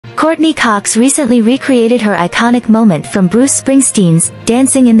Courtney Cox recently recreated her iconic moment from Bruce Springsteen's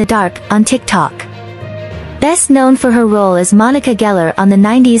Dancing in the Dark on TikTok. Best known for her role as Monica Geller on the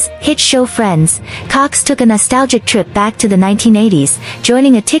 90s hit show Friends, Cox took a nostalgic trip back to the 1980s,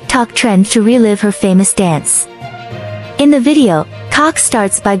 joining a TikTok trend to relive her famous dance. In the video, Cox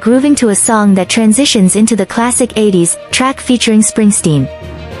starts by grooving to a song that transitions into the classic 80s track featuring Springsteen.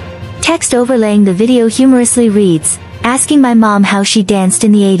 Text overlaying the video humorously reads, "Asking my mom how she danced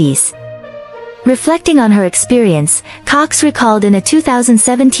in the 80s." Reflecting on her experience, Cox recalled in a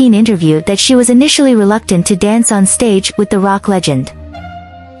 2017 interview that she was initially reluctant to dance on stage with the rock legend.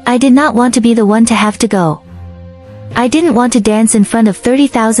 "I did not want to be the one to have to go. I didn't want to dance in front of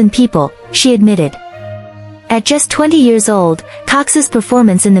 30,000 people," she admitted. At just 20 years old, Cox's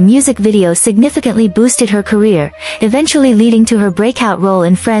performance in the music video significantly boosted her career, eventually leading to her breakout role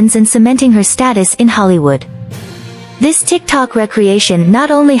in Friends and cementing her status in Hollywood. This TikTok recreation not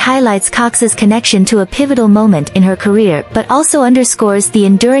only highlights Cox's connection to a pivotal moment in her career but also underscores the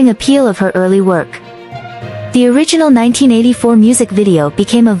enduring appeal of her early work. The original 1984 music video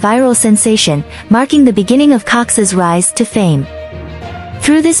became a viral sensation, marking the beginning of Cox's rise to fame.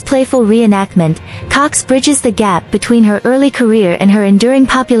 Through this playful reenactment, Cox bridges the gap between her early career and her enduring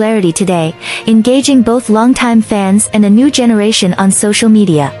popularity today, engaging both longtime fans and a new generation on social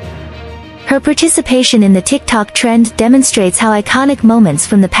media. Her participation in the TikTok trend demonstrates how iconic moments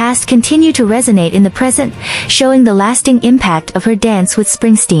from the past continue to resonate in the present, showing the lasting impact of her dance with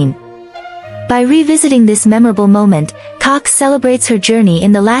Springsteen. By revisiting this memorable moment, Cox celebrates her journey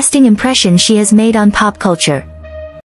in the lasting impression she has made on pop culture.